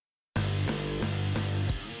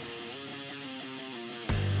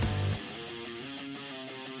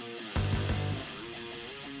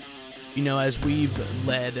As we've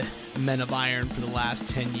led Men of Iron for the last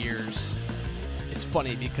 10 years, it's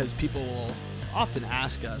funny because people will often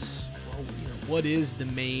ask us, well, what is the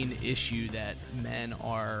main issue that men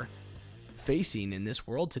are facing in this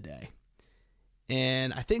world today?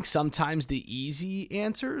 And I think sometimes the easy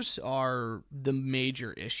answers are the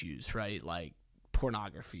major issues, right? Like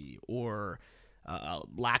pornography or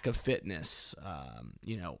lack of fitness,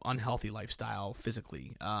 unhealthy lifestyle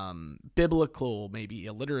physically, biblical, maybe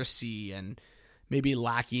illiteracy, and maybe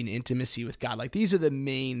lacking intimacy with God. Like these are the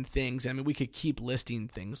main things. I mean, we could keep listing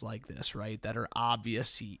things like this, right? That are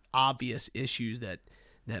obvious issues that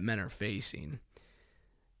men are facing.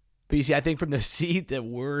 But you see, I think from the seat that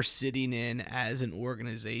we're sitting in as an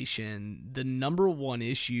organization, the number one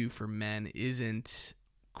issue for men isn't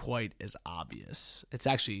quite as obvious. It's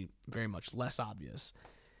actually very much less obvious.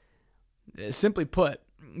 Simply put,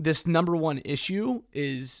 this number one issue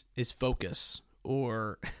is focus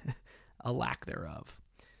or a lack thereof.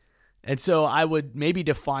 And so I would maybe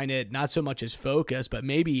define it not so much as focus, but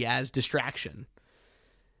maybe as distraction.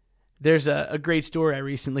 There's a great story I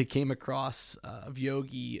recently came across of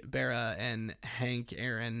Yogi Berra and Hank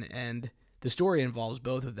Aaron, and the story involves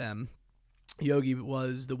both of them. Yogi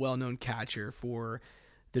was the well-known catcher for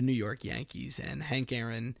the New York Yankees, and Hank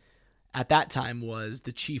Aaron at that time was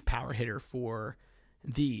the chief power hitter for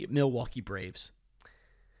the Milwaukee Braves.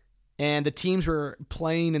 And the teams were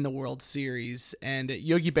playing in the World Series, and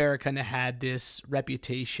Yogi Berra kind of had this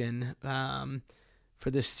reputation for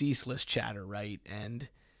this ceaseless chatter, right? And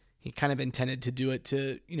he kind of intended to do it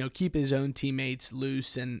to, keep his own teammates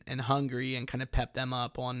loose and hungry and kind of pep them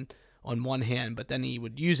up on one hand, but then he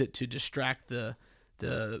would use it to distract the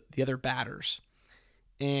other batters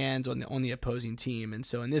and on the opposing team. And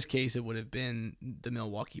so in this case, it would have been the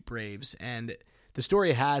Milwaukee Braves. And the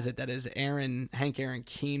story has it that as Hank Aaron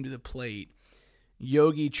came to the plate,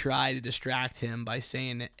 Yogi tried to distract him by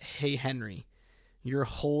saying, "Hey, Henry, you're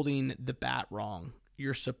holding the bat wrong.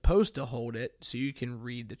 You're supposed to hold it so you can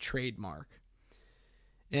read the trademark."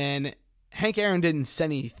 And Hank Aaron didn't say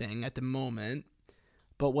anything at the moment,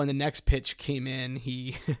 but when the next pitch came in,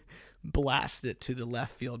 he blasted it to the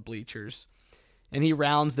left field bleachers. And he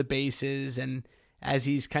rounds the bases, and as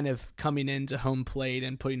he's kind of coming into home plate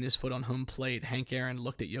and putting his foot on home plate, Hank Aaron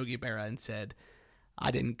looked at Yogi Berra and said,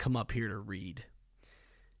 "I didn't come up here to read."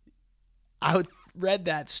 I read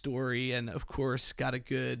that story and, of course, got a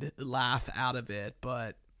good laugh out of it,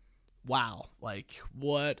 but wow, like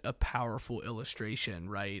what a powerful illustration,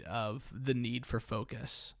 right, of the need for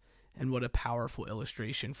focus, and what a powerful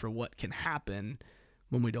illustration for what can happen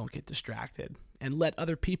when we don't get distracted and let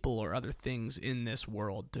other people or other things in this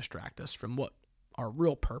world distract us from what our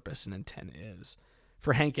real purpose and intent is.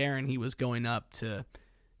 For Hank Aaron, he was going up to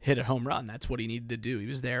hit a home run. That's what he needed to do. He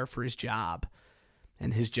was there for his job,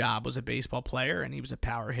 and his job was a baseball player, and he was a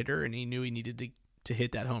power hitter, and he knew he needed to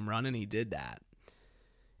hit that home run, and he did that.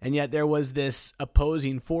 And yet there was this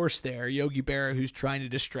opposing force there, Yogi Berra, who's trying to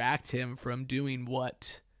distract him from doing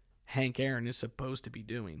what Hank Aaron is supposed to be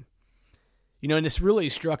doing. And this really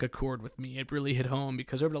struck a chord with me. It really hit home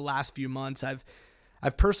because over the last few months, I've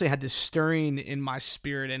personally had this stirring in my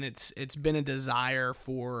spirit, and it's been a desire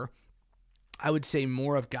for, I would say,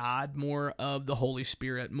 more of God, more of the Holy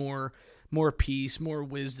Spirit, more peace, more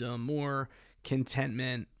wisdom, more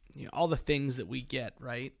contentment, all the things that we get,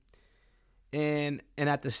 right? And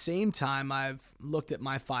at the same time, I've looked at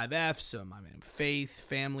my 5 F's, so my faith,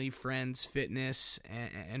 family, friends, fitness,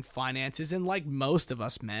 and finances. And like most of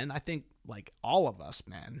us men, I think like all of us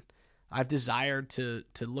men, I've desired to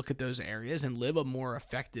look at those areas and live a more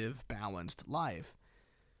effective, balanced life.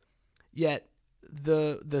 Yet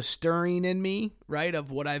the stirring in me, right,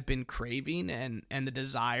 of what I've been craving and the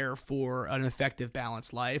desire for an effective,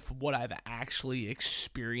 balanced life, what I've actually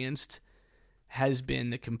experienced has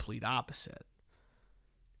been the complete opposite.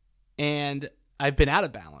 And I've been out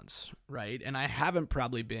of balance, right? And I haven't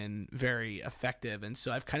probably been very effective. And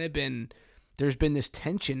so I've kind of there's been this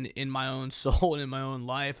tension in my own soul and in my own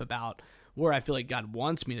life about where I feel like God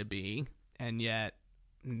wants me to be, and yet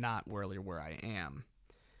not really where I am.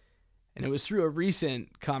 And it was through a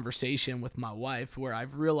recent conversation with my wife where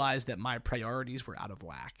I've realized that my priorities were out of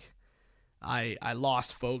whack. I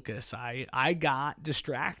lost focus. I got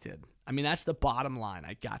distracted. I mean, that's the bottom line.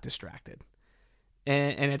 I got distracted.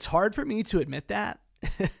 And it's hard for me to admit that.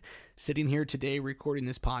 Sitting here today recording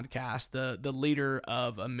this podcast, the leader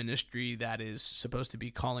of a ministry that is supposed to be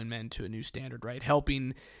calling men to a new standard, right?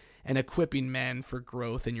 Helping and equipping men for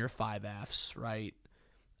growth in your 5 F's, right?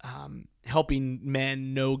 Helping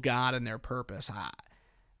men know God and their purpose.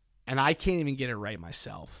 and I can't even get it right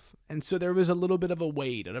myself. And so there was a little bit of a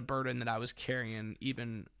weight and a burden that I was carrying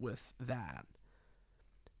even with that.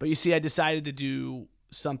 But you see, I decided to do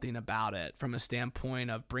something about it from a standpoint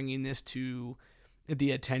of bringing this to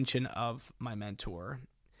the attention of my mentor.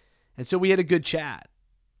 And so we had a good chat.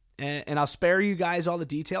 And I'll spare you guys all the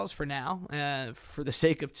details for now, for the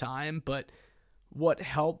sake of time. But what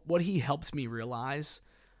he helped me realize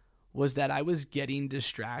was that I was getting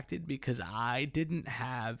distracted because I didn't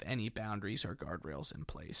have any boundaries or guardrails in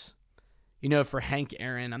place. You know, for Hank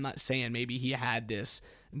Aaron, I'm not saying maybe he had this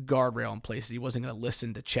guardrail in place that he wasn't going to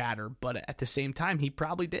listen to chatter, but at the same time, he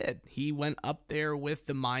probably did. He went up there with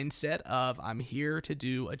the mindset of, I'm here to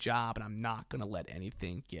do a job and I'm not going to let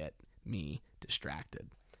anything get me distracted.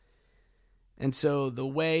 And so the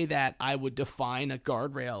way that I would define a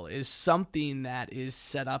guardrail is something that is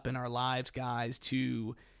set up in our lives, guys,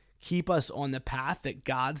 to keep us on the path that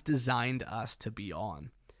God's designed us to be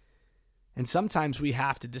on. And sometimes we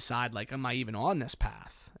have to decide, like, am I even on this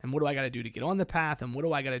path? And what do I got to do to get on the path? And what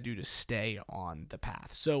do I got to do to stay on the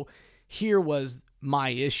path? So here was my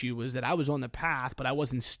issue, was that I was on the path, but I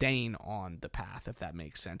wasn't staying on the path, if that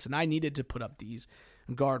makes sense. And I needed to put up these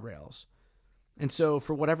guardrails. And so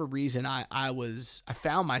for whatever reason, I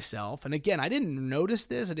found myself, and again, I didn't notice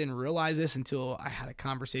this, I didn't realize this until I had a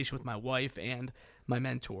conversation with my wife and my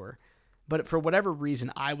mentor. But for whatever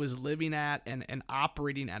reason, I was living at and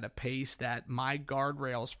operating at a pace that my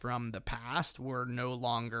guardrails from the past were no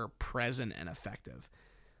longer present and effective.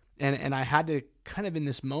 And I had to kind of in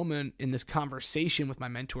this moment, in this conversation with my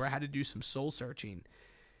mentor, I had to do some soul searching.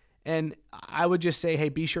 And I would just say, hey,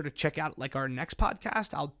 be sure to check out like our next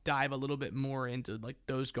podcast. I'll dive a little bit more into like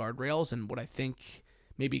those guardrails and what I think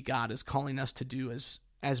maybe God is calling us to do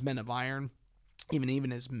as men of iron,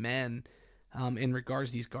 even as men, in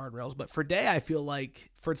regards to these guardrails. But for today, I feel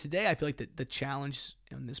like the challenge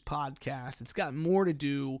in this podcast, it's got more to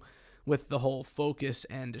do with the whole focus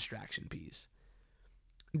and distraction piece.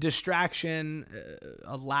 Distraction,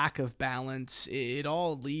 a lack of balance, it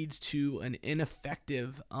all leads to an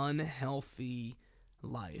ineffective, unhealthy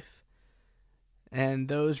life. And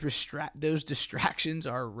those distractions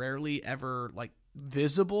are rarely ever like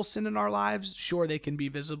visible sin in our lives. Sure, they can be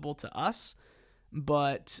visible to us,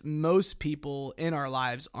 but most people in our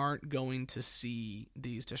lives aren't going to see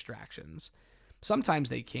these distractions. Sometimes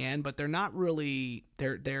they can, but they're not really,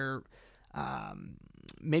 they're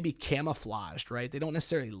maybe camouflaged, right? They don't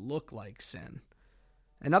necessarily look like sin.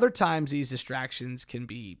 And other times these distractions can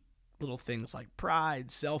be little things like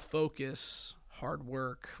pride, self-focus, hard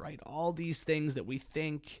work, right? All these things that we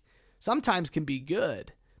think sometimes can be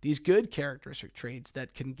good. These good characteristic traits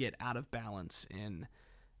that can get out of balance in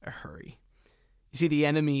a hurry. You see, the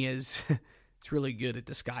enemy it's really good at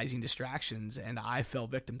disguising distractions, and I fell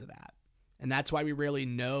victim to that. And that's why we rarely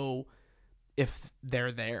know if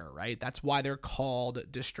they're there, right? That's why they're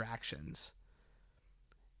called distractions.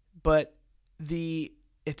 But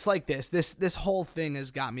it's like this whole thing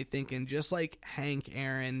has got me thinking, just like Hank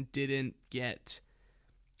Aaron didn't get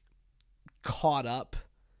caught up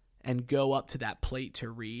and go up to that plate to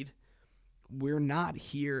read, we're not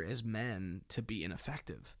here as men to be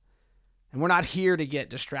ineffective. And we're not here to get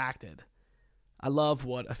distracted. I love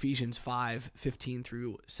what Ephesians 5:15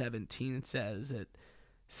 through 17 says. It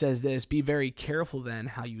says this, be very careful then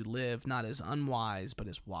how you live, not as unwise, but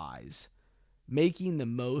as wise, making the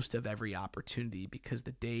most of every opportunity because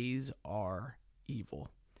the days are evil.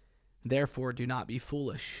 Therefore, do not be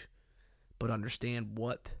foolish, but understand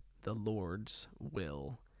what the Lord's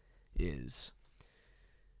will is.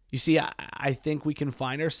 You see, I think we can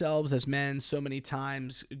find ourselves as men so many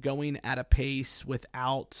times going at a pace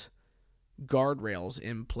without guardrails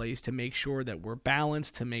in place to make sure that we're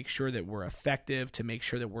balanced, to make sure that we're effective, to make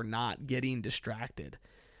sure that we're not getting distracted.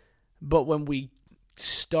 But when we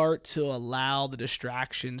start to allow the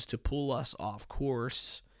distractions to pull us off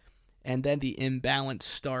course, and then the imbalance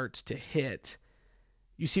starts to hit,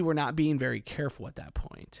 you see, we're not being very careful at that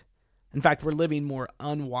point. In fact, we're living more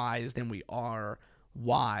unwise than we are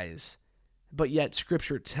wise. But yet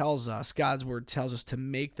Scripture tells us, God's Word tells us to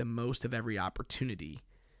make the most of every opportunity.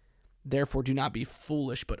 Therefore, do not be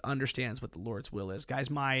foolish, but understands what the Lord's will is. Guys,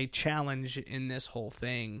 my challenge in this whole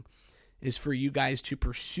thing is for you guys to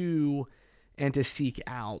pursue and to seek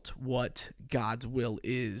out what God's will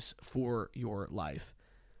is for your life.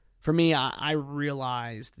 For me, I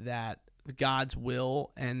realized that God's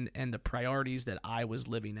will and the priorities that I was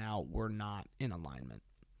living out were not in alignment.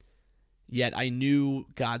 Yet I knew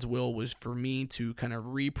God's will was for me to kind of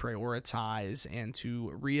reprioritize and to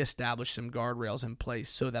reestablish some guardrails in place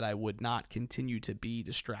so that I would not continue to be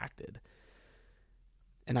distracted.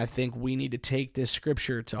 And I think we need to take this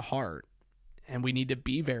scripture to heart, and we need to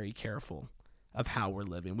be very careful of how we're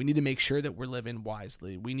living. We need to make sure that we're living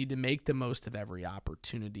wisely. We need to make the most of every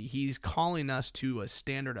opportunity. He's calling us to a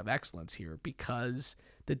standard of excellence here because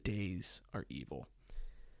the days are evil.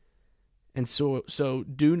 And so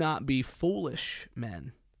do not be foolish,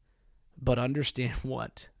 men, but understand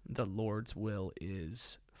what the Lord's will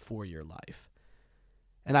is for your life.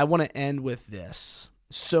 And I want to end with this.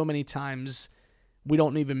 So many times we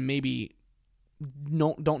don't even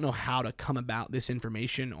don't know how to come about this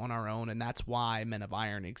information on our own, and that's why Men of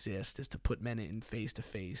Iron exist, is to put men in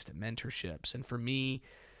face-to-face mentorships. And for me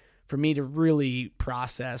to really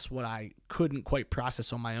process what I couldn't quite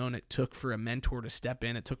process on my own, it took for a mentor to step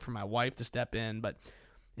in. It took for my wife to step in, but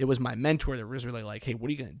it was my mentor that was really like, hey, what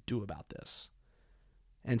are you going to do about this?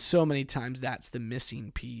 And so many times that's the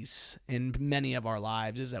missing piece in many of our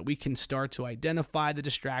lives, is that we can start to identify the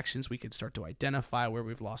distractions. We can start to identify where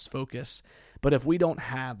we've lost focus. But if we don't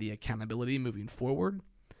have the accountability moving forward,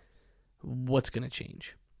 what's going to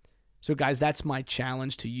change? So guys, that's my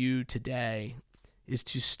challenge to you today, is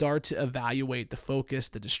to start to evaluate the focus,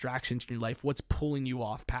 the distractions in your life. What's pulling you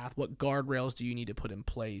off path? What guardrails do you need to put in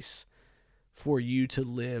place for you to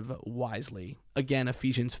live wisely? Again,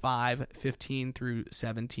 Ephesians 5:15 through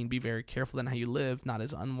 17. Be very careful in how you live, not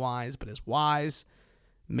as unwise, but as wise,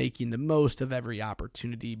 making the most of every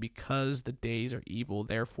opportunity, because the days are evil.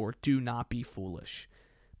 Therefore, do not be foolish,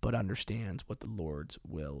 but understand what the Lord's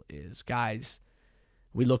will is. Guys,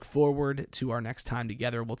 we look forward to our next time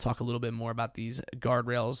together. We'll talk a little bit more about these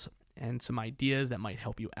guardrails and some ideas that might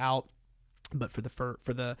help you out. But for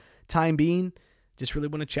the time being, just really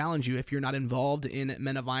want to challenge you, if you're not involved in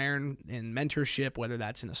Men of Iron and mentorship, whether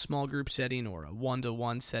that's in a small group setting or a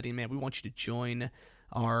one-to-one setting, man, we want you to join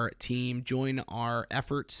our team, join our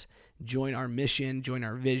efforts, join our mission, join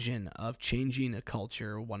our vision of changing a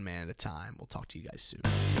culture one man at a time. We'll talk to you guys soon.